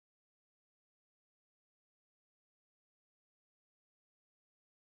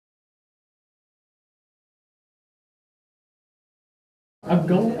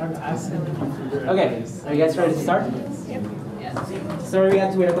I'm asking. Okay, are you guys ready to start? Sorry we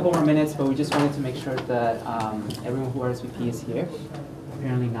had to wait a couple more minutes, but we just wanted to make sure that everyone who RSVP is here.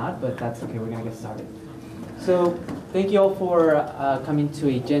 Apparently not, but that's okay, we're going to get started. So, thank you all for coming to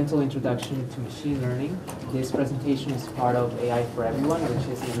a gentle introduction to machine learning. This presentation is part of AI for Everyone, which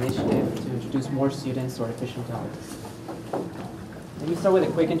is an initiative to introduce more students to artificial intelligence. Let me start with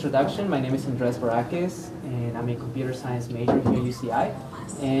a quick introduction. My name is Vourakis, and I'm a computer science major here at UCI.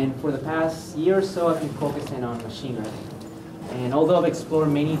 And for the past year or so, I've been focusing on machine learning. And although I've explored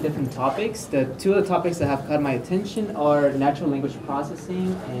many different topics, the two of the topics that have caught my attention are natural language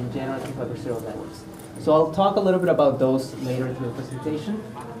processing and generative adversarial networks. So I'll talk a little bit about those later through the presentation.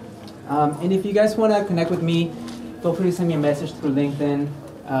 And if you guys want to connect with me, feel free to send me a message through LinkedIn.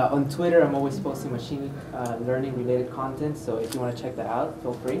 On Twitter, I'm always posting machine learning related content, so if you want to check that out,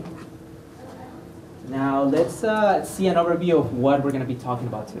 feel free. Now let's see an overview of what we're going to be talking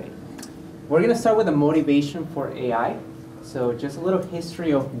about today. We're going to start with the motivation for AI. So just a little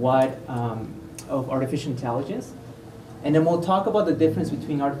history of of artificial intelligence. And then we'll talk about the difference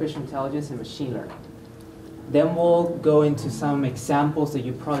between artificial intelligence and machine learning. Then we'll go into some examples that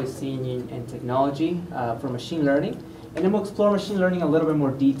you've probably seen in technology for machine learning. And then we'll explore machine learning in a little bit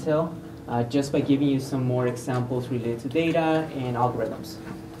more detail just by giving you some more examples related to data and algorithms.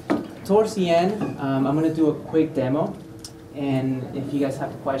 Towards the end, I'm going to do a quick demo. And if you guys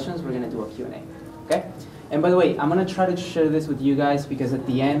have questions, we're going to do a Q&A. Okay? And by the way, I'm going to try to share this with you guys because at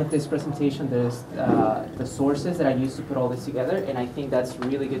the end of this presentation, there's the sources that I used to put all this together. And I think that's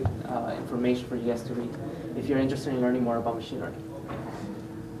really good information for you guys to read if you're interested in learning more about machine learning.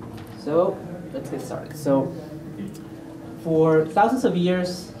 So let's get started. So for thousands of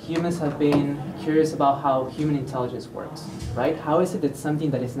years, humans have been curious about how human intelligence works, right? How is it that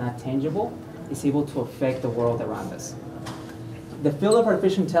something that is not tangible is able to affect the world around us? The field of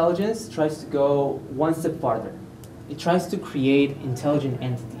artificial intelligence tries to go one step farther. It tries to create intelligent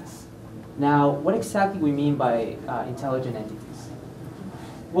entities. Now, what exactly we mean by intelligent entities?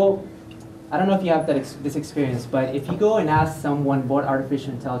 Well, I don't know if you have this experience, but if you go and ask someone what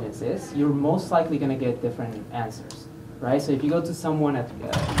artificial intelligence is, you're most likely going to get different answers, right? So if you go to someone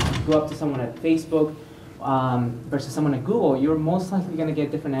go up to someone at Facebook versus someone at Google, you're most likely going to get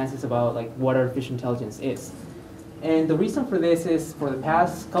different answers about like what artificial intelligence is. And the reason for this is for the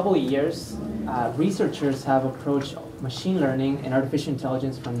past couple of years, researchers have approached machine learning and artificial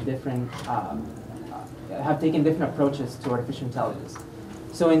intelligence from have taken different approaches to artificial intelligence.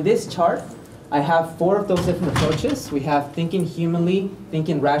 So in this chart, I have 4 of those different approaches. We have thinking humanly,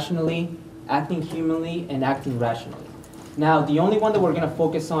 thinking rationally, acting humanly, and acting rationally. Now, the only one that we're going to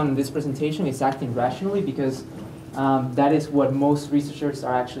focus on in this presentation is acting rationally because that is what most researchers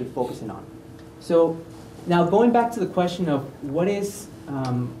are actually focusing on. So now going back to the question of what is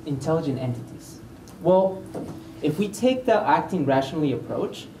intelligent entities? Well, if we take the acting rationally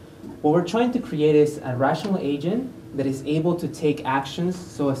approach, what we're trying to create is a rational agent that is able to take actions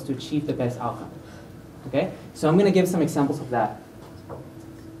so as to achieve the best outcome. Okay? So I'm going to give some examples of that.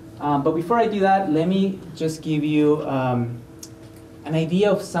 But before I do that, let me just give you an idea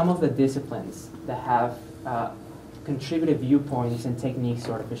of some of the disciplines that have contributed viewpoints and techniques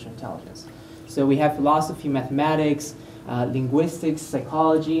to artificial intelligence. So we have philosophy, mathematics, linguistics,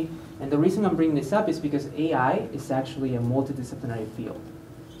 psychology. And the reason I'm bringing this up is because AI is actually a multidisciplinary field.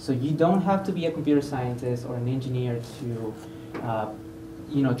 So you don't have to be a computer scientist or an engineer to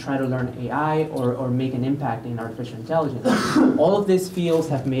try to learn AI or make an impact in artificial intelligence. All of these fields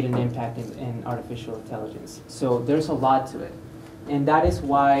have made an impact in artificial intelligence. So there's a lot to it. And that is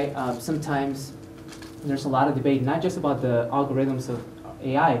why sometimes there's a lot of debate, not just about the algorithms of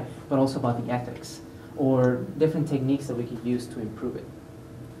AI, but also about the ethics or different techniques that we could use to improve it.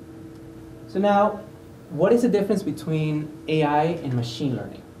 So now, what is the difference between AI and machine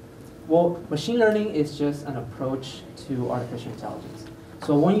learning? Well, machine learning is just an approach to artificial intelligence.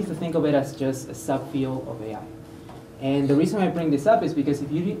 So I want you to think of it as just a subfield of AI. And the reason I bring this up is because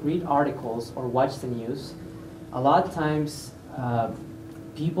if you read articles or watch the news, a lot of times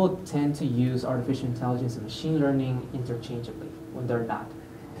people tend to use artificial intelligence and machine learning interchangeably when they're not.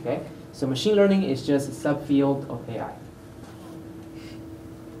 Okay? So machine learning is just a subfield of AI.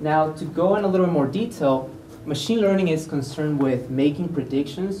 Now, to go in a little more detail, machine learning is concerned with making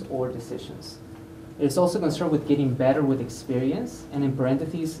predictions or decisions. It's also concerned with getting better with experience, and in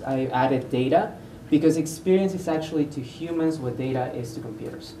parentheses, I added data, because experience is actually to humans what data is to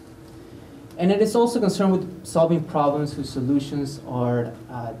computers. And it is also concerned with solving problems whose solutions are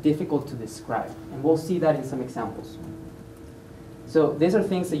difficult to describe, and we'll see that in some examples. So these are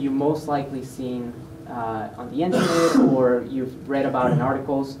things that you most likely seen on the internet or you've read about in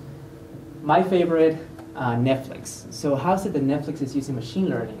articles. My favorite, Netflix. So how is it that Netflix is using machine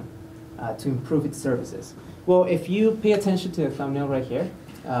learning to improve its services? Well, if you pay attention to the thumbnail right here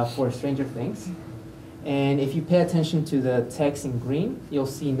for Stranger Things, and if you pay attention to the text in green, you'll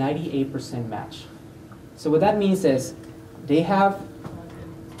see 98% match. So what that means is they have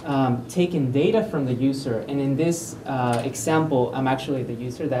taken data from the user, and in this example, I'm actually the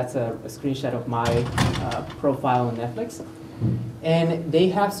user. That's a screenshot of my profile on Netflix. And they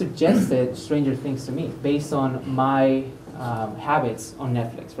have suggested Stranger Things to me based on my habits on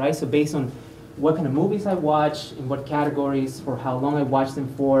Netflix, right? So based on what kind of movies I watch, in what categories, for how long I watch them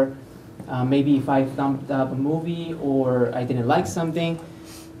for, maybe if I thumbed up a movie or I didn't like something.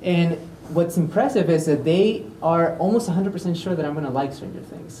 And what's impressive is that they are almost 100% sure that I'm going to like Stranger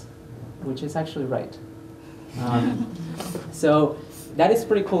Things, which is actually right. So that is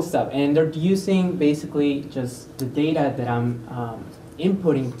pretty cool stuff. And they're using basically just the data that I'm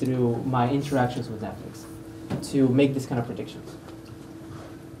inputting through my interactions with Netflix to make this kind of predictions.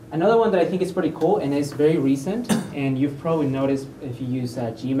 Another one that I think is pretty cool and is very recent, and you've probably noticed if you use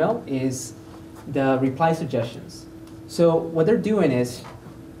Gmail, is the reply suggestions. So what they're doing is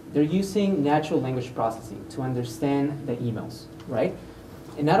they're using natural language processing to understand the emails, right?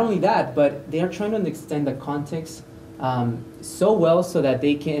 And not only that, but they are trying to understand the context so well so that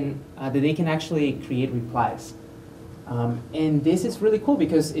they can actually create replies. And this is really cool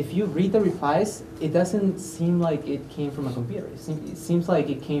because if you read the replies, it doesn't seem like it came from a computer. It seems like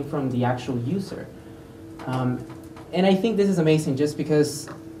it came from the actual user. And I think this is amazing just because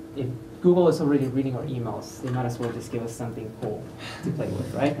if Google is already reading our emails, they might as well just give us something cool to play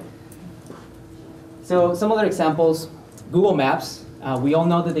with, right? So some other examples, Google Maps. We all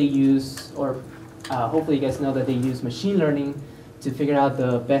know that they use, or hopefully you guys know that they use machine learning to figure out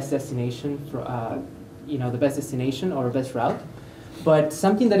the best destination for, the best destination or best route. But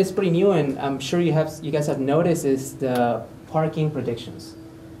something that is pretty new, and I'm sure you guys have noticed, is the parking predictions.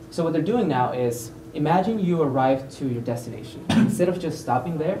 So what they're doing now is, imagine you arrive to your destination. Instead of just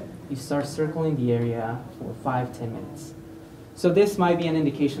stopping there, you start circling the area for 5-10 minutes. So this might be an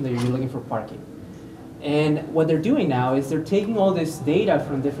indication that you're looking for parking. And what they're doing now is they're taking all this data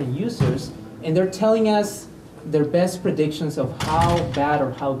from different users, and they're telling us their best predictions of how bad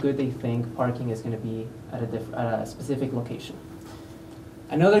or how good they think parking is going to be at a specific location.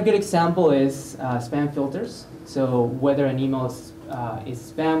 Another good example is spam filters. So whether an email is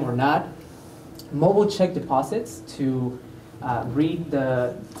spam or not, mobile check deposits to read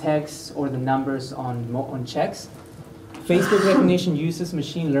the text or the numbers on checks. Facebook recognition uses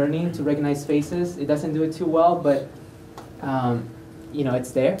machine learning to recognize faces. It doesn't do it too well, but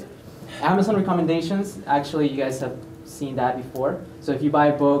it's there. Amazon recommendations, actually you guys have seen that before. So if you buy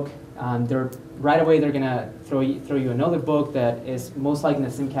a book, right away they're gonna throw you another book that is most likely in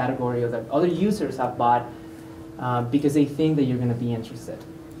the same category or that other users have bought because they think that you're gonna be interested.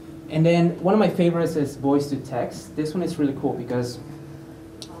 And then one of my favorites is voice to text. This one is really cool because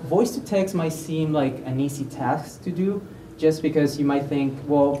voice to text might seem like an easy task to do just because you might think,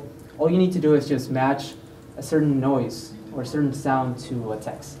 well, all you need to do is just match a certain noise or a certain sound to a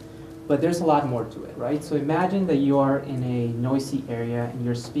text. But there's a lot more to it, right? So imagine that you are in a noisy area and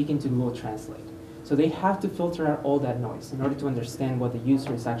you're speaking to Google Translate. So they have to filter out all that noise in order to understand what the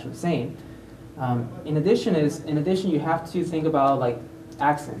user is actually saying. In addition, you have to think about like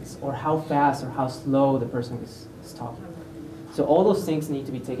accents or how fast or how slow the person is talking. So all those things need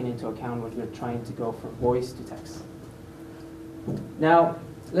to be taken into account when you're trying to go from voice to text. Now,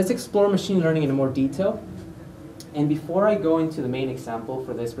 let's explore machine learning in more detail. And before I go into the main example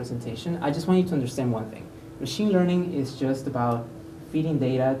for this presentation, I just want you to understand one thing. Machine learning is just about feeding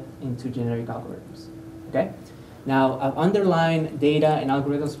data into generic algorithms, okay? Now, I've underlined data and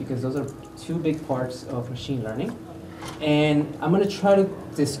algorithms because those are two big parts of machine learning. And I'm going to try to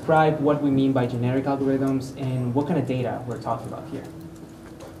describe what we mean by generic algorithms and what kind of data we're talking about here.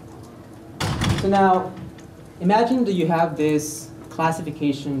 So now, imagine that you have this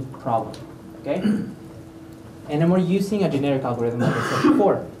classification problem, okay? And then we're using a generic algorithm like I said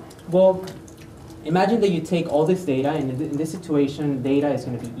before. Well, imagine that you take all this data, and in this situation, data is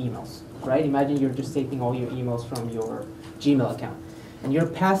going to be emails, right? Imagine you're just taking all your emails from your Gmail account. And you're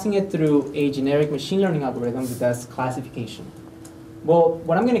passing it through a generic machine learning algorithm that does classification. Well,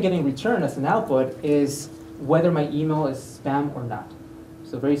 what I'm going to get in return as an output is whether my email is spam or not.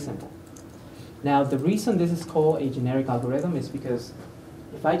 So very simple. Now, the reason this is called a generic algorithm is because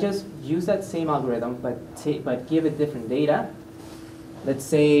if I just use that same algorithm but give it different data, let's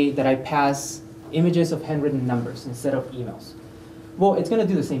say that I pass images of handwritten numbers instead of emails. Well, it's going to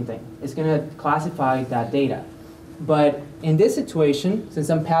do the same thing. It's going to classify that data. But in this situation, since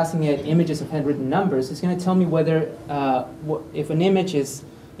I'm passing it images of handwritten numbers, it's going to tell me whether, if an image is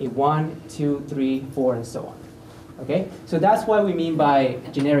a 1, 2, 3, 4, and so on. Okay? So that's what we mean by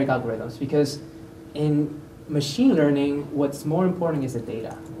generic algorithms, because in machine learning, what's more important is the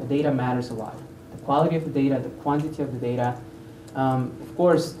data. The data matters a lot. The quality of the data, the quantity of the data. Of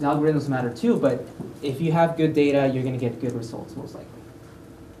course, the algorithms matter too, but if you have good data, you're going to get good results, most likely.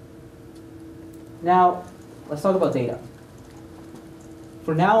 Now, let's talk about data.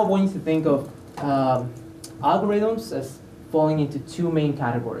 For now, I want you to think of algorithms as falling into two main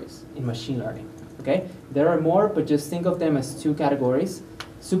categories in machine learning. Okay? There are more, but just think of them as two categories: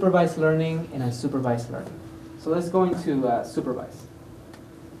 supervised learning and unsupervised learning. So let's go into supervised.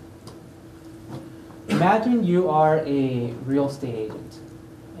 Imagine you are a real estate agent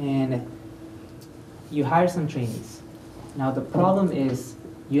and you hire some trainees. Now the problem is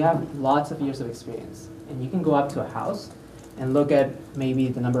you have lots of years of experience, and you can go up to a house and look at maybe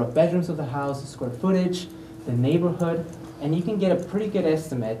the number of bedrooms of the house, the square footage, the neighborhood, and you can get a pretty good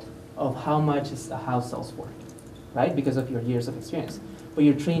estimate of how much a house sells for, right? Because of your years of experience. But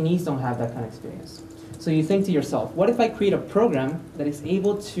your trainees don't have that kind of experience. So you think to yourself, what if I create a program that is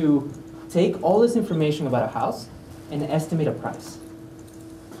able to take all this information about a house and estimate a price?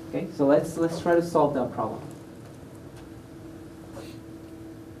 Okay, so let's try to solve that problem.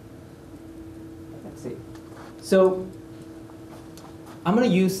 Let's see. So I'm going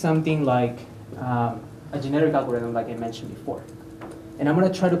to use something like a generic algorithm, like I mentioned before. And I'm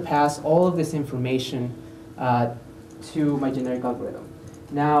going to try to pass all of this information to my generic algorithm.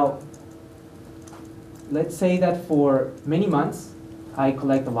 Now, let's say that for many months, I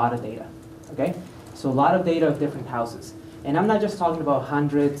collect a lot of data. Okay? So a lot of data of different houses. And I'm not just talking about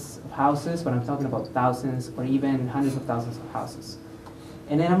hundreds of houses, but I'm talking about thousands or even hundreds of thousands of houses.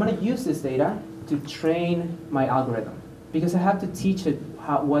 And then I'm going to use this data to train my algorithm, because I have to teach it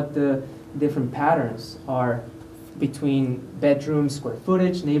what the different patterns are between bedroom, square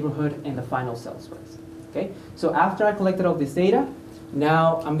footage, neighborhood, and the final sales price. Okay? So after I collected all this data,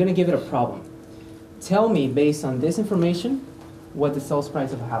 now I'm going to give it a problem. Tell me, based on this information, what the sales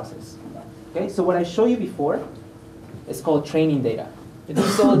price of a house is. Okay? So what I showed you before is called training data. This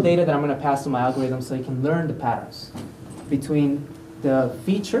is all the data that I'm going to pass to my algorithm so it can learn the patterns between the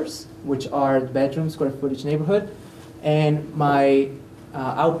features, which are the bedroom, square footage, neighborhood, and my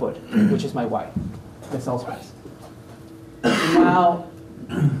output, which is my Y, the sales price. Now,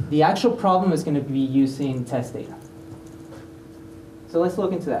 the actual problem is going to be using test data. So let's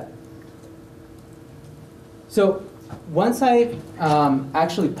look into that. So once I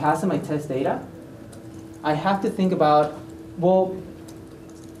actually pass in my test data, I have to think about, well,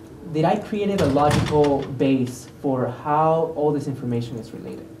 did I create a logical base for how all this information is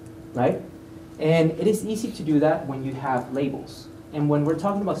related, right? And it is easy to do that when you have labels. And when we're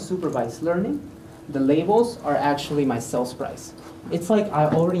talking about supervised learning, the labels are actually my sales price. It's like I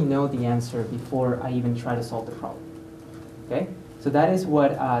already know the answer before I even try to solve the problem. Okay? So that is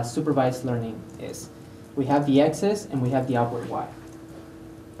what supervised learning is. We have the x's and we have the outward y.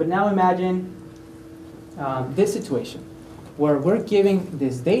 But now imagine this situation where we're giving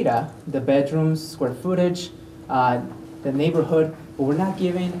this data, the bedrooms, square footage, the neighborhood, but we're not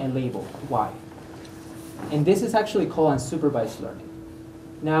giving a label, y. And this is actually called unsupervised learning.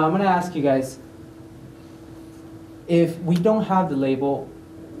 Now I'm going to ask you guys, if we don't have the label,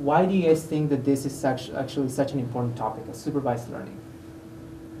 why do you guys think that this is actually such an important topic, supervised learning?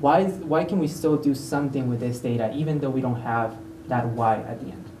 Why can we still do something with this data even though we don't have that y at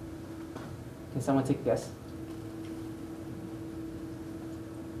the end? Can someone take a guess?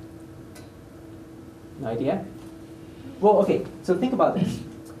 No idea? Well, okay, so think about this.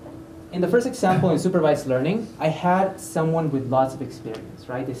 In the first example in supervised learning, I had someone with lots of experience,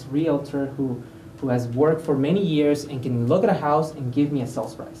 right? This realtor who has worked for many years and can look at a house and give me a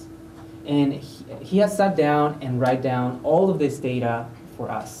sales price. And he has sat down and write down all of this data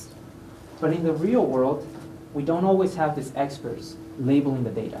for us. But in the real world, we don't always have these experts labeling the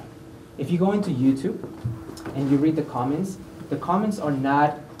data. If you go into YouTube and you read the comments are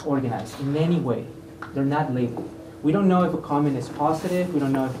not organized in any way. They're not labeled. We don't know if a comment is positive. We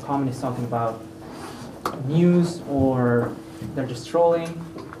don't know if a comment is talking about news or they're just trolling.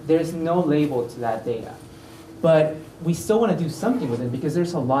 There's no label to that data. But we still want to do something with it because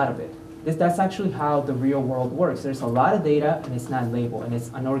there's a lot of it. That's actually how the real world works. There's a lot of data and it's not labeled and it's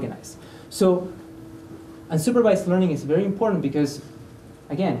unorganized. So unsupervised learning is very important because,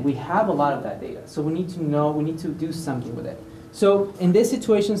 again, we have a lot of that data. So we need to do something with it. So in this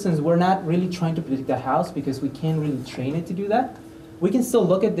situation, since we're not really trying to predict the house because we can't really train it to do that, we can still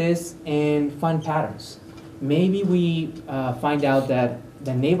look at this and find patterns. Maybe we find out that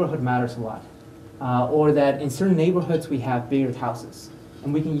the neighborhood matters a lot, or that in certain neighborhoods we have bigger houses,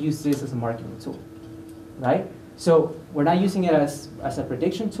 and we can use this as a marketing tool, right? So we're not using it as a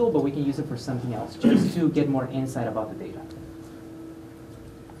prediction tool, but we can use it for something else, just to get more insight about the data.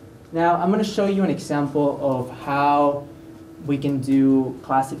 Now, I'm going to show you an example of how we can do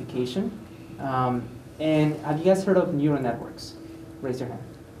classification. And have you guys heard of neural networks? Raise your hand.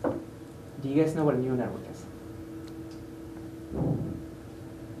 Do you guys know what a neural network is?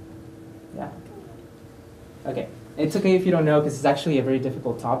 Yeah? Okay. It's okay if you don't know, because it's actually a very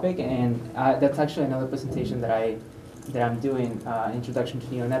difficult topic, and that's actually another presentation that I'm doing, Introduction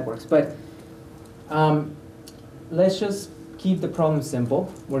to Neural Networks. But let's just keep the problem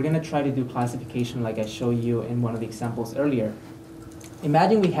simple. We're going to try to do classification like I showed you in one of the examples earlier.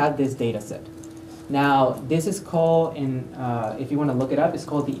 Imagine we have this data set. Now, this is called, if you want to look it up, it's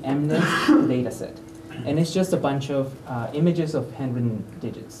called the MNIST data set. And it's just a bunch of images of handwritten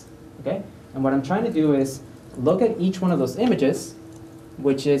digits. Okay? And what I'm trying to do is look at each one of those images,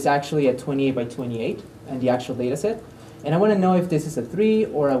 which is actually a 28 by 28, and the actual data set. And I want to know if this is a 3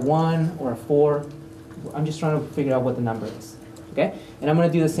 or a 1 or a 4. I'm just trying to figure out what the number is. Okay? And I'm going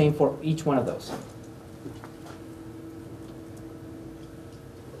to do the same for each one of those.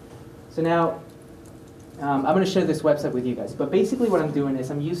 So now, I'm going to share this website with you guys. But basically what I'm doing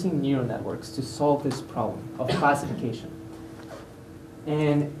is I'm using neural networks to solve this problem of classification.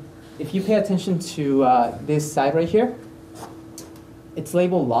 And if you pay attention to this side right here, it's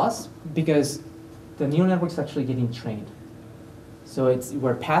labeled loss because the neural network is actually getting trained. So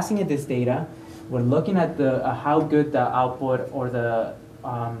we're passing it this data. We're looking at how good the output or the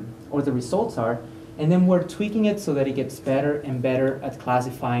results are. And then we're tweaking it so that it gets better and better at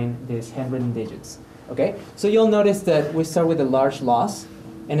classifying these handwritten digits. Okay? So you'll notice that we start with a large loss,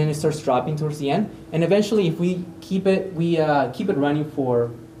 and then it starts dropping towards the end. And eventually, if we keep it running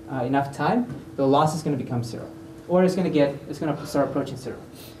for enough time, the loss is going to become 0, or it's going to start approaching 0.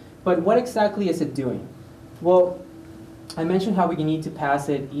 But what exactly is it doing? Well, I mentioned how we need to pass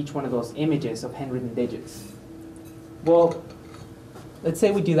it each one of those images of handwritten digits. Well, let's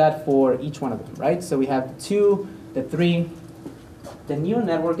say we do that for each one of them, right? So we have the 2, the 3. The neural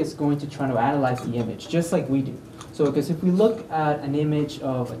network is going to try to analyze the image, just like we do. So because if we look at an image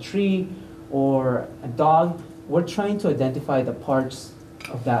of a tree or a dog, we're trying to identify the parts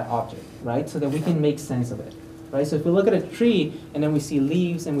of that object, right? So that we can make sense of it, right? So if we look at a tree and then we see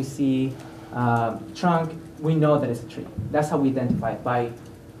leaves and we see trunk, we know that it's a tree. That's how we identify it, by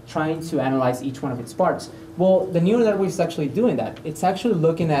trying to analyze each one of its parts. Well, the neural network is actually doing that. It's actually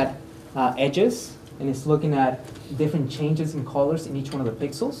looking at edges, and it's looking at different changes in colors in each one of the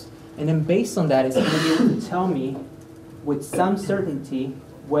pixels. And then based on that, it's going to be able to tell me with some certainty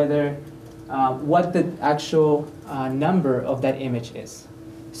whether what the actual number of that image is.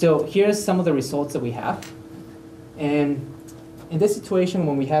 So here's some of the results that we have. And in this situation,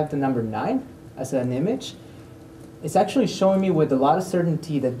 when we have the number 9 as an image, it's actually showing me with a lot of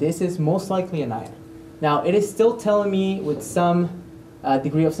certainty that this is most likely a 9. Now, it is still telling me with some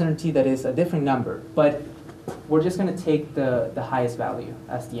degree of certainty that is a different number, but we're just going to take the highest value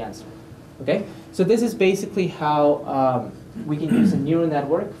as the answer. Okay? So this is basically how we can use a neural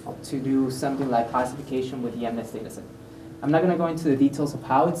network to do something like classification with the MNIST dataset. I'm not going to go into the details of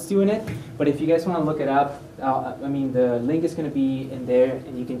how it's doing it, but if you guys want to look it up, the link is going to be in there,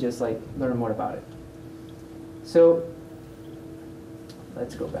 and you can just learn more about it. So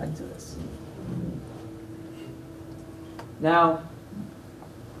let's go back to this. Now,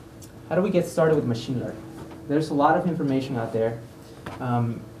 how do we get started with machine learning? There's a lot of information out there.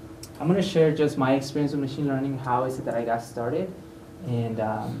 I'm going to share just my experience with machine learning, how is it that I got started, and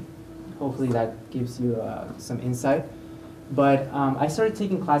hopefully that gives you some insight. But I started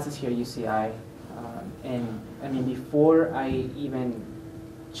taking classes here at UCI, and before I even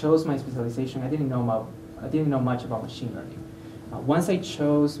chose my specialization, I didn't know much about machine learning. Once I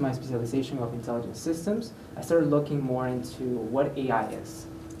chose my specialization of intelligent systems, I started looking more into what AI is,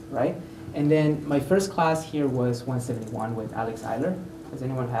 right? And then my first class here was 171 with Alex Eiler. Has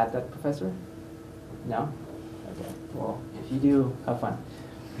anyone had that professor? No? Okay, well, if you do, have fun.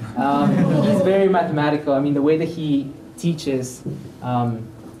 He's very mathematical. The way that he teaches,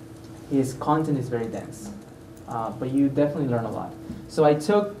 his content is very dense. But you definitely learn a lot. So I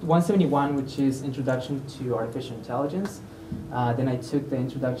took 171, which is Introduction to Artificial Intelligence. Then I took the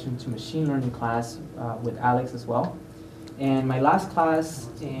Introduction to Machine Learning class with Alex as well. And my last class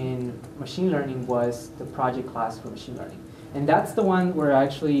in machine learning was the project class for machine learning. And that's the one where I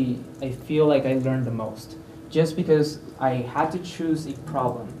feel like I learned the most. just because I had to choose a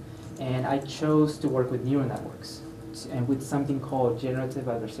problem, and I chose to work with neural networks and with something called generative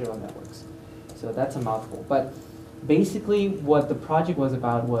adversarial networks. So that's a mouthful. But basically what the project was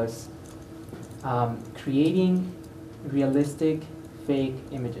about was creating realistic fake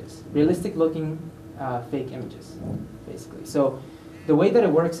images, realistic looking fake images, basically. So the way that it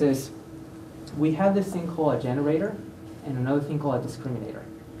works is we have this thing called a generator and another thing called a discriminator.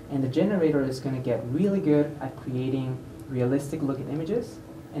 And the generator is going to get really good at creating realistic looking images,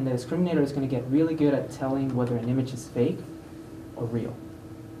 and the discriminator is going to get really good at telling whether an image is fake or real.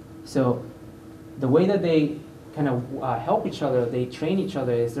 So the way that they kind of help each other, they train each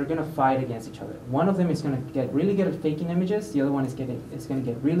other, is they're going to fight against each other. One of them is going to get really good at faking images. The other one is going to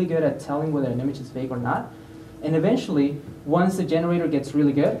get really good at telling whether an image is fake or not. And eventually, once the generator gets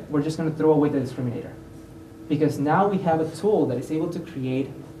really good, we're just going to throw away the discriminator. Because now we have a tool that is able to create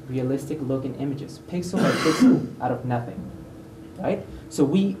realistic looking images, pixel by pixel, out of nothing, right? So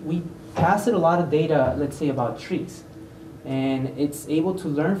we pass it a lot of data, let's say about trees, and it's able to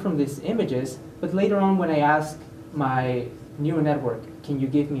learn from these images, but later on when I ask my neural network, can you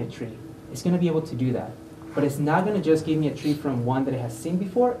give me a tree? It's going to be able to do that. But it's not going to just give me a tree from one that it has seen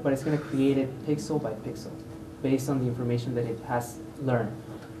before, but it's going to create it pixel by pixel, based on the information that it has learned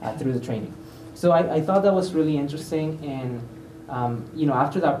through the training. So I thought that was really interesting, and you know,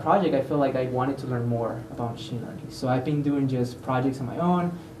 after that project, I felt like I wanted to learn more about machine learning. So I've been doing just projects on my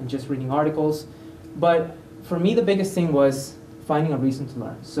own and just reading articles. But for me, the biggest thing was finding a reason to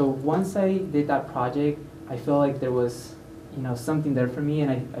learn. So once I did that project, I felt like there was, you know, something there for me,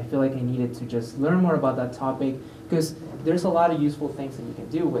 and I feel like I needed to just learn more about that topic, because there's a lot of useful things that you can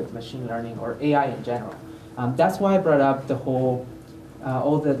do with machine learning or AI in general. That's why I brought up the whole,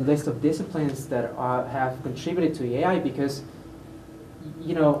 all the list of disciplines that have contributed to AI, because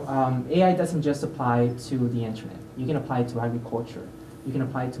you know, AI doesn't just apply to the internet. You can apply it to agriculture. You can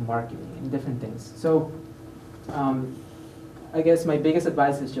apply it to marketing and different things. So I guess my biggest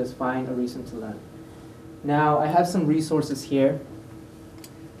advice is just find a reason to learn. Now, I have some resources here.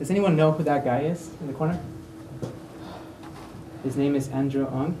 Does anyone know who that guy is in the corner? His name is Andrew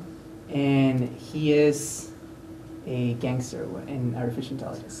Ng, and he is a gangster in artificial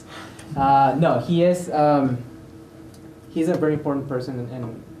intelligence. No, he is. He's a very important person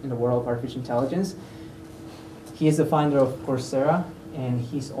in the world of artificial intelligence. He is the founder of Coursera, and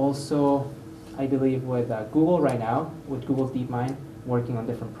he's also, I believe, with Google right now, with Google's DeepMind, working on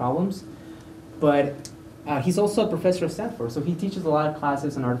different problems. But he's also a professor at Stanford, so he teaches a lot of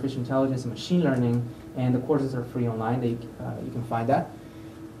classes on artificial intelligence and machine learning, and the courses are free online. You can find that.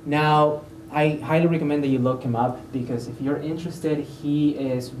 Now, I highly recommend that you look him up, because if you're interested, he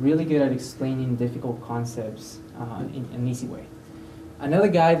is really good at explaining difficult concepts in an easy way. Another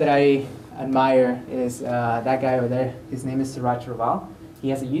guy that I admire is that guy over there. His name is Suraj Raval. He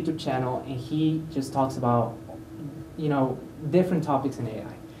has a YouTube channel, and he just talks about, you know, different topics in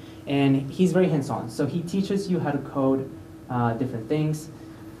AI. And he's very hands-on. So he teaches you how to code different things.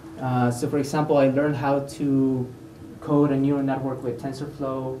 So for example, I learned how to code a neural network with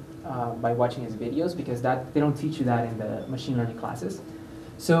TensorFlow by watching his videos, because they don't teach you that in the machine learning classes.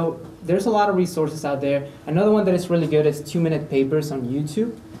 So there's a lot of resources out there. Another one that is really good is 2-minute papers on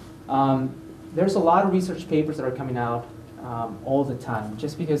YouTube. There's a lot of research papers that are coming out all the time,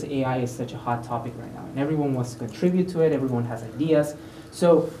 just because AI is such a hot topic right now, and everyone wants to contribute to it, everyone has ideas.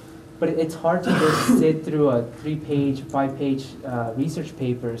 So, but it's hard to just sit through a 3-page, 5-page research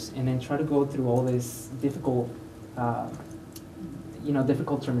papers and then try to go through all this difficult,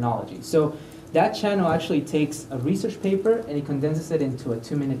 difficult terminology. So that channel actually takes a research paper and it condenses it into a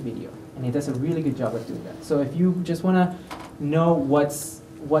 2-minute video, and it does a really good job of doing that. So if you just want to know what's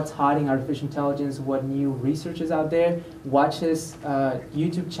hot in artificial intelligence, what new research is out there, watch his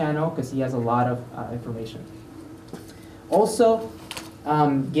YouTube channel, because he has a lot of information. Also,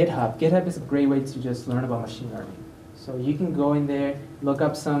 GitHub. GitHub is a great way to just learn about machine learning. So you can go in there, look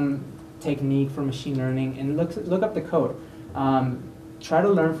up some technique for machine learning, and look up the code. Try to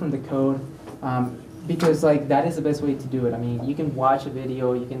learn from the code, because that is the best way to do it. I mean, you can watch a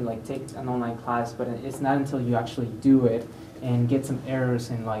video, you can take an online class, but it's not until you actually do it and get some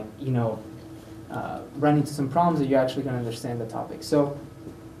errors and run into some problems that you're actually going to understand the topic. So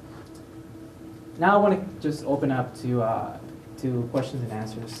now I want to just open up to questions and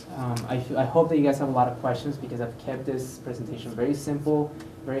answers. I hope that you guys have a lot of questions, because I've kept this presentation very simple,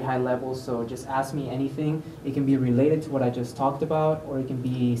 very high level, so just ask me anything. It can be related to what I just talked about, or it can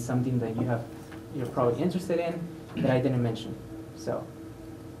be something that you're probably interested in that I didn't mention. So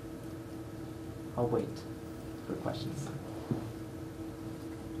I'll wait for questions.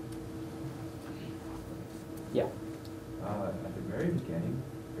 Yeah. At the very beginning,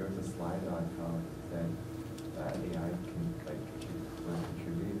 there was a slide on how that AI was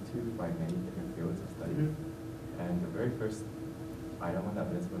contributed to by many different fields of study. And the very first item on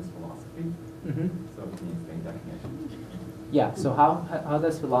that list was philosophy. So can you explain that connection? Yeah. So how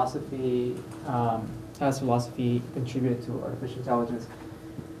does philosophy contribute to artificial intelligence?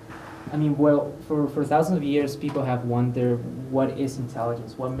 I mean, well, for thousands of years, people have wondered what is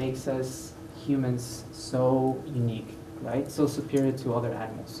intelligence, what makes us humans so unique, right? So superior to other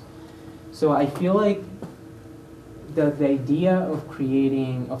animals. So I feel like the idea of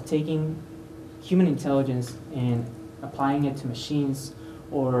taking human intelligence and applying it to machines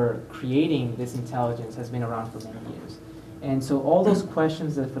or creating this intelligence has been around for many years. And so all those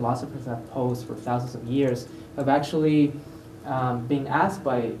questions that philosophers have posed for thousands of years have actually being asked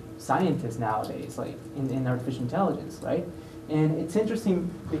by scientists nowadays, like in artificial intelligence, right? And it's interesting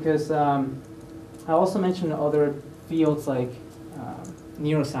because I also mentioned other fields like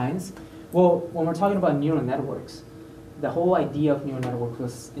neuroscience. Well, when we're talking about neural networks, the whole idea of neural networks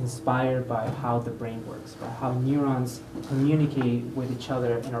was inspired by how the brain works, by how neurons communicate with each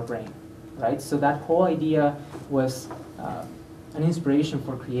other in our brain, right? So that whole idea was an inspiration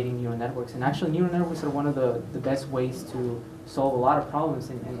for creating neural networks. And actually, neural networks are one of the best ways to solve a lot of problems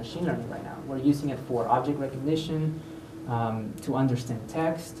in machine learning right now. We're using it for object recognition, to understand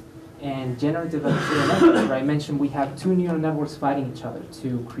text, and generative adversarial networks. Right? I mentioned we have two neural networks fighting each other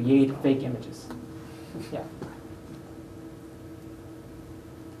to create fake images. Yeah.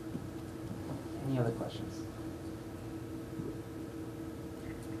 Any other questions?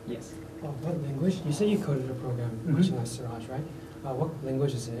 Yes. What language? You said you coded a program, much like Siraj, right? What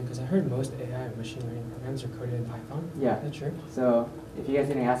language is it in? Because I heard most AI and machine learning programs are coded in Python. Yeah. Is that true? So if you guys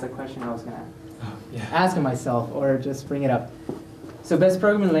didn't ask that question, I was going to yeah. ask it myself or just bring it up. So best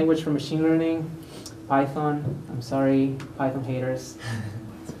programming language for machine learning, Python. I'm sorry, Python haters.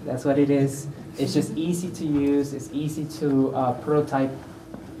 That's what it is. It's just easy to use. It's easy to prototype,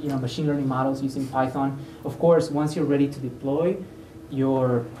 machine learning models using Python. Of course, once you're ready to deploy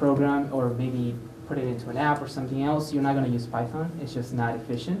your program or maybe put it into an app or something else, you're not going to use Python. It's just not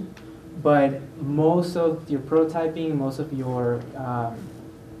efficient. But most of your prototyping, most of your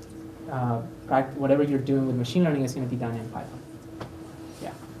whatever you're doing with machine learning is going to be done in Python.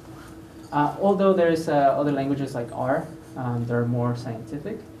 Yeah. Although there's other languages like R, that are more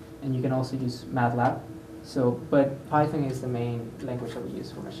scientific, and you can also use MATLAB. So, but Python is the main language that we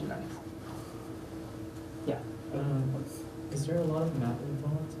use for machine learning. Yeah. Is there a lot of math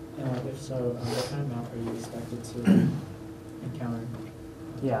involved? And if so, what kind of math are you expected to encounter?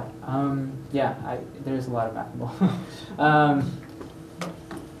 Yeah, there is a lot of math involved.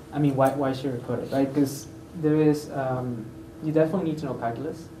 I mean, why sugarcoat it, right? Because there is, you definitely need to know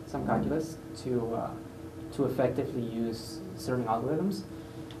calculus, some calculus, to effectively use certain algorithms.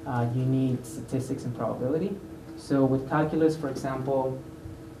 You need statistics and probability. So with calculus, for example,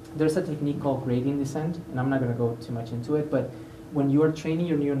 there's a technique called gradient descent, and I'm not going to go too much into it, but when you're training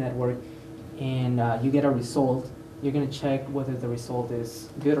your neural network and you get a result, you're going to check whether the result is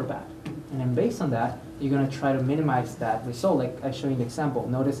good or bad. And then based on that, you're going to try to minimize that result, like I showed you the example.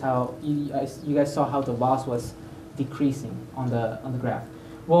 Notice how you guys saw how the loss was decreasing on the graph.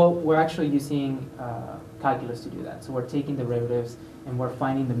 Well, we're actually using calculus to do that. So we're taking derivatives and we're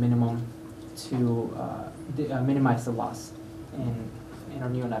finding the minimum to minimize the loss in our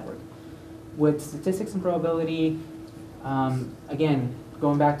neural network. With statistics and probability, again,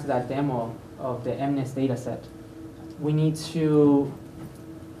 going back to that demo of the MNIST data set, we need to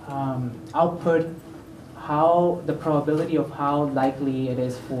output how the probability of how likely it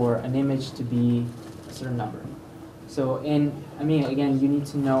is for an image to be a certain number. So, again, you need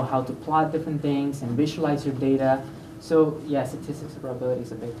to know how to plot different things and visualize your data. So, yeah, statistics and probability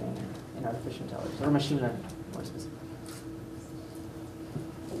is a big thing in artificial intelligence, or machine learning, more specifically.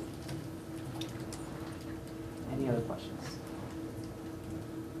 Any other questions?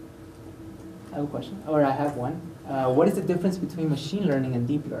 I have a question, or I have one. What is the difference between machine learning and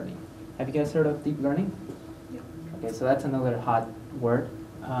deep learning? Have you guys heard of deep learning? Yeah. Okay, so that's another hot word.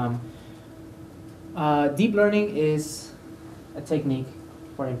 Deep learning is a technique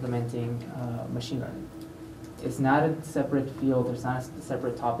for implementing machine learning. It's not a separate field, it's not a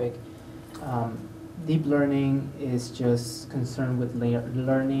separate topic. Deep learning is just concerned with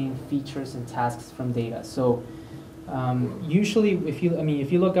learning features and tasks from data. So usually, if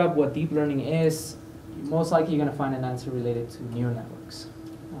you look up what deep learning is, most likely you're going to find an answer related to neural networks.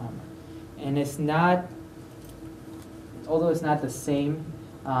 And it's not, although it's not the same,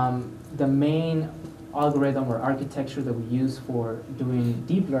 the main algorithm or architecture that we use for doing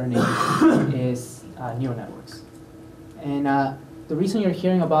deep learning is neural networks. And the reason you're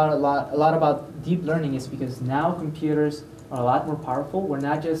hearing about a lot about deep learning is because now computers are a lot more powerful. We're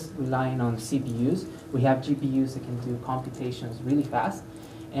not just relying on CPUs. We have GPUs that can do computations really fast,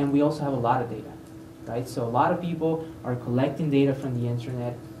 and we also have a lot of data, right? So a lot of people are collecting data from the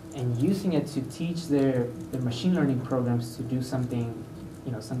internet and using it to teach their machine learning programs to do something,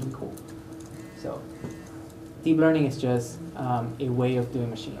 something cool. So deep learning is just a way of doing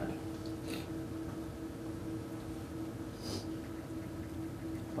machine learning.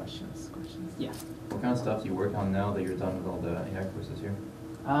 Questions? Yeah. What kind of stuff do you work on now that you're done with all the AI courses here?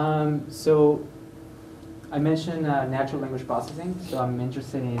 So I mentioned natural language processing, so I'm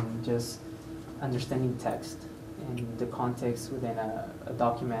interested in just understanding text and the context within a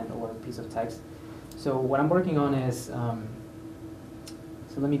document or a piece of text. So what I'm working on is,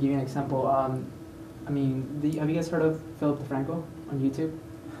 so let me give you an example. Have you guys heard of Philip DeFranco on YouTube?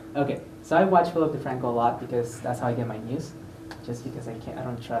 Okay, so I watch Philip DeFranco a lot because that's how I get my news, just because I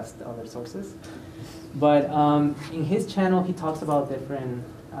don't trust other sources. But in his channel, he talks about different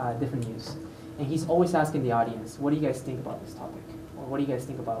news. And he's always asking the audience, what do you guys think about this topic? Or what do you guys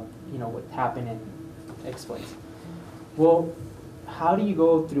think about, what happened in X place? Well, how do you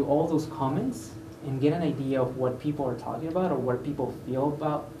go through all those comments and get an idea of what people are talking about or what people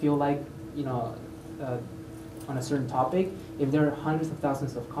feel like, on a certain topic if there are hundreds of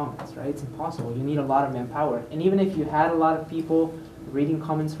thousands of comments, right? It's impossible. You need a lot of manpower. And even if you had a lot of people reading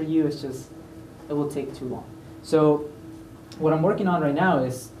comments for you, it will take too long. So what I'm working on right now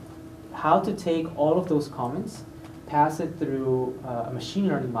is how to take all of those comments, pass it through a machine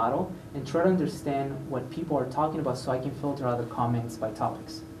learning model, and try to understand what people are talking about so I can filter out the comments by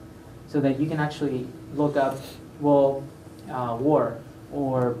topics. So that you can actually look up, war,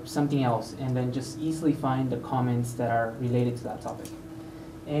 or something else, and then just easily find the comments that are related to that topic.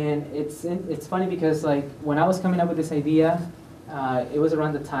 And it's funny because when I was coming up with this idea, it was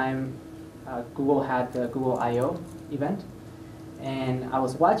around the time Google had the Google I/O event, and I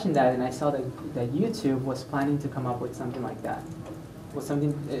was watching that, and I saw that YouTube was planning to come up with something like that.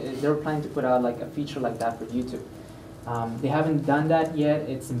 They were planning to put out a feature like that for YouTube. They haven't done that yet.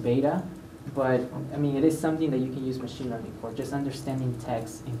 It's in beta. But, it is something that you can use machine learning for, just understanding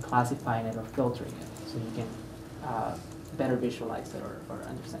text and classifying it or filtering it so you can better visualize it or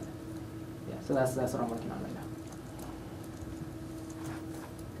understand it. Yeah, so that's what I'm working on right now.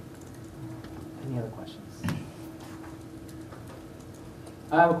 Any other questions?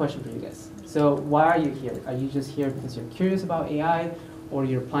 I have a question for you guys. So why are you here? Are you just here because you're curious about AI, or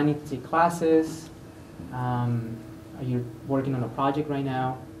you're planning to take classes? Are you working on a project right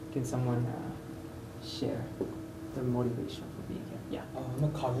now? Can someone share their motivation for being here? Yeah. I'm a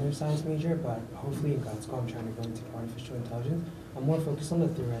cognitive science major, but hopefully in grad school I'm trying to go into artificial intelligence. I'm more focused on the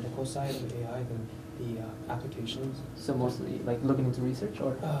theoretical side of AI than the applications. So mostly looking into research,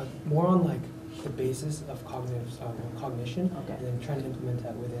 or? More on the basis of cognition, Okay. and then trying to implement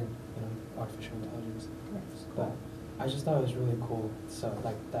that within artificial intelligence. Cool. But I just thought it was really cool. So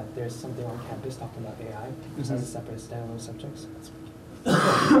that there's something on campus talking about AI as a separate standalone subject. So All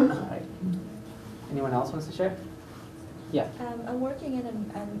right. Anyone else wants to share? Yeah. I'm working in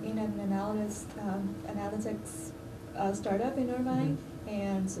an analytics startup in Irvine,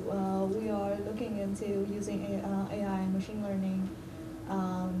 and we are looking into using AI and machine learning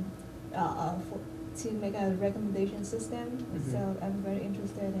to make a recommendation system. So I'm very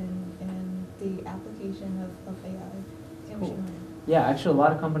interested in the application of AI and machine learning. Yeah, actually, a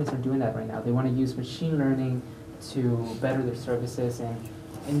lot of companies are doing that right now. They want to use machine learning to better their services and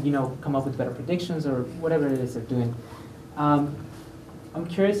come up with better predictions or whatever it is they're doing. I'm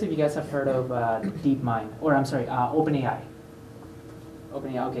curious if you guys have heard of OpenAI.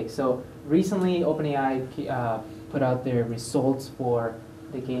 OpenAI. Okay, so recently OpenAI put out their results for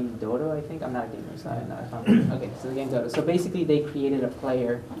the game Dota, I think. I'm not a gamer, so I found it. Okay, so the game Dota. So basically they created a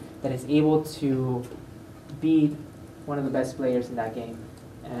player that is able to beat one of the best players in that game.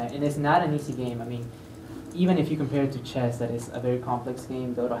 And it's not an easy game. Even if you compare it to chess, that is a very complex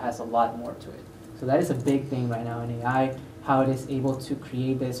game, Dota has a lot more to it. So that is a big thing right now in AI, how it is able to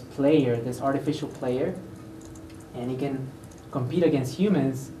create this player, this artificial player, and it can compete against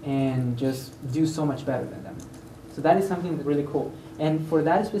humans and just do so much better than them. So that is something that's really cool. And for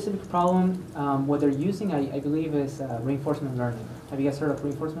that specific problem, what they're using, I believe, is reinforcement learning. Have you guys heard of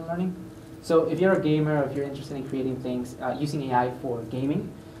reinforcement learning? So if you're a gamer, if you're interested in creating things, using AI for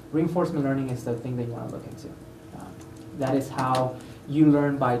gaming, reinforcement learning is the thing that you want to look into. That is how you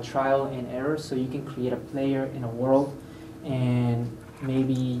learn by trial and error, so you can create a player in a world, and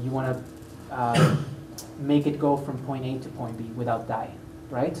maybe you want to make it go from point A to point B without dying,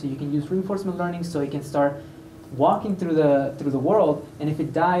 right? So you can use reinforcement learning so it can start walking through the world, and if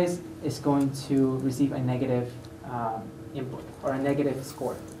it dies, it's going to receive a negative input or a negative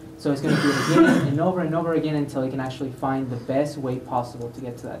score. So it's going to do it again and over again until it can actually find the best way possible to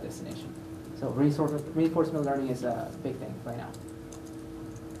get to that destination. So reinforcement learning is a big thing right now.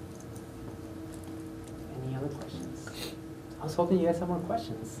 Any other questions? I was hoping you guys have more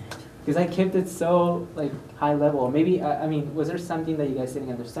questions, because I kept it so like high level. Maybe, I mean, was there something that you guys didn't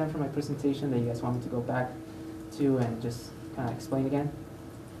understand from my presentation that you guys want me to go back to and just kind of explain again?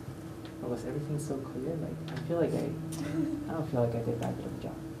 Or was everything so clear? Like, I don't feel like I did that good of a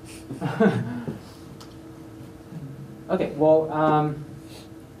job. Okay, well,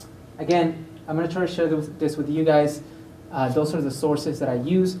 again, I'm going to try to share this with you guys. Those are the sources that I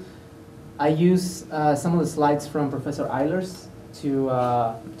use. I use some of the slides from Professor Eilers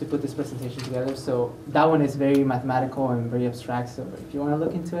to put this presentation together. So that one is very mathematical and very abstract. So if you want to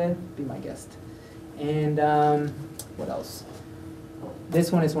look into it, be my guest. And what else?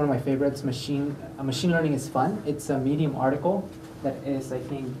 This one is one of my favorites. Machine learning is fun. It's a Medium article that is, I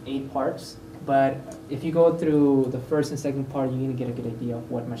think, 8 parts. But if you go through the first and second part, you're going to get a good idea of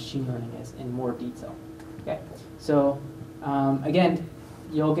what machine learning is in more detail. Okay. So again,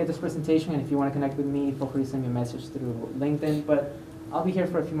 you'll get this presentation, and if you want to connect with me, feel free to send me a message through LinkedIn. But I'll be here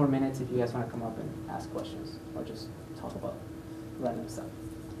for a few more minutes if you guys want to come up and ask questions or just talk about random stuff.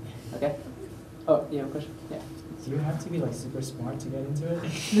 Okay? Oh, you have a question? Yeah. Do you have to be like super smart to get into it?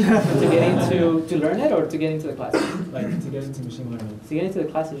 To get into, to learn it or to get into the class? Like to get into machine learning? To get into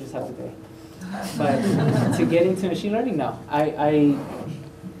the class, you just have to pay. But to get into machine learning, no.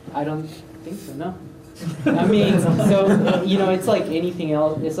 I don't think so, no. I mean, so, you know, it's like anything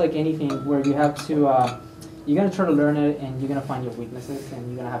else. It's like anything where you have to, you're going to try to learn it, and you're going to find your weaknesses, and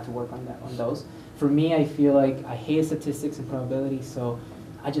you're going to have to work on those. For me, I feel like I hate statistics and probability, so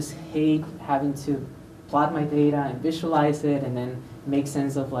I just hate having to plot my data and visualize it and then make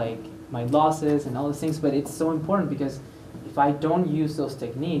sense of like my losses and all those things. But it's so important, because if I don't use those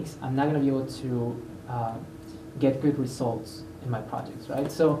techniques, I'm not going to be able to get good results in my projects,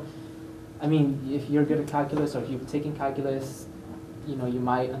 right? So, I mean, if you're good at calculus, or if you've taken calculus, you know, you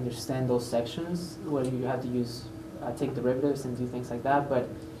might understand those sections where you have to use, take derivatives and do things like that. But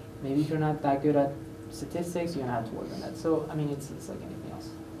maybe if you're not that good at statistics, you're going to have to work on that. So, I mean, it's like anything else.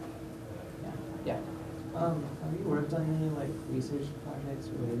 Yeah. Have you worked on any like research projects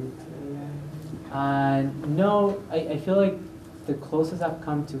related to AI? No, I feel like the closest I've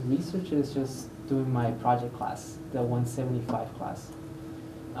come to research is just doing my project class, the 175 class.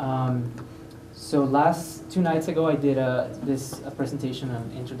 So two nights ago, I did a presentation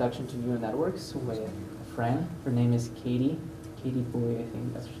on Introduction to Neural Networks with a friend. Her name is Katie Bowie, I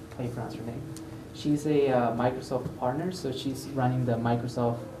think that's how you pronounce her name. She's a Microsoft partner, so she's running the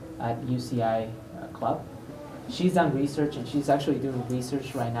Microsoft at UCI club. She's done research, and she's actually doing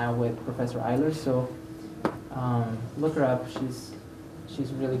research right now with Professor Eilers. So look her up. She's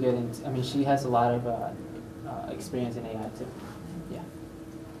really good. I mean, she has a lot of experience in AI too. Yeah,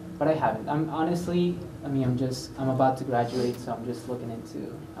 but I haven't. I'm about to graduate, so I'm just looking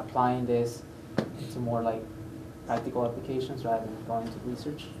into applying this into more like practical applications rather than going to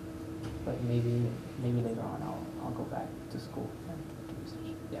research. But maybe later on I'll go back to school and do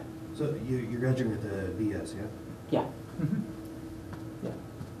research. Yeah. So you're graduating with a BS, yeah? Yeah. Mm-hmm. Yeah.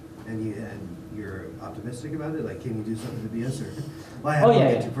 And you're optimistic about it? Like, can you do something with the BS, or?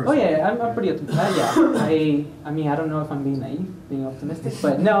 Well, I'm pretty optimistic. Yeah. I mean, I don't know if I'm being naive, being optimistic,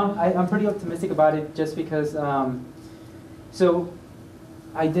 but no, I'm pretty optimistic about it, just because. So,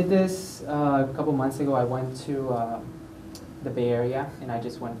 I did this a couple months ago. I went to the Bay Area, and I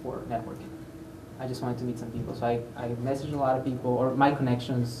just went for networking. I just wanted to meet some people. So I messaged a lot of people, or my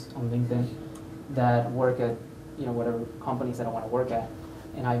connections on LinkedIn, that work at, you know, whatever companies that I want to work at.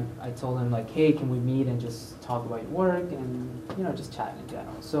 And I told them, like, hey, can we meet and just talk about your work and, you know, just chat in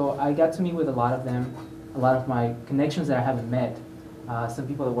general. So I got to meet with a lot of them, a lot of my connections that I haven't met. Some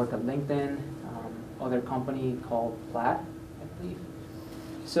people that work at LinkedIn, other company called Plaid, I believe.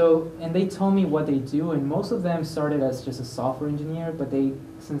 So, and they told me what they do, and most of them started as just a software engineer, but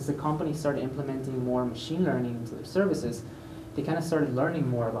since the company started implementing more machine learning into their services, they kind of started learning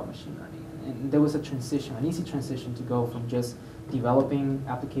more about machine learning. And there was a transition, an easy transition, to go from just developing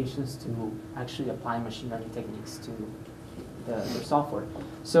applications to actually applying machine learning techniques to their software.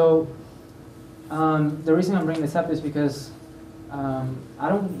 So the reason I'm bringing this up is because I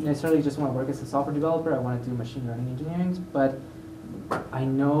don't necessarily just want to work as a software developer. I want to do machine learning engineering, but I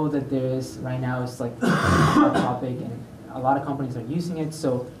know that there is, right now, it's like a hot topic, and a lot of companies are using it.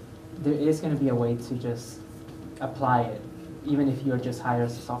 So there is going to be a way to just apply it, even if you're just hired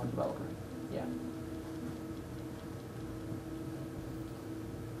as a software developer. Yeah.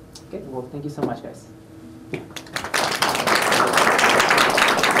 Okay, well, thank you so much, guys.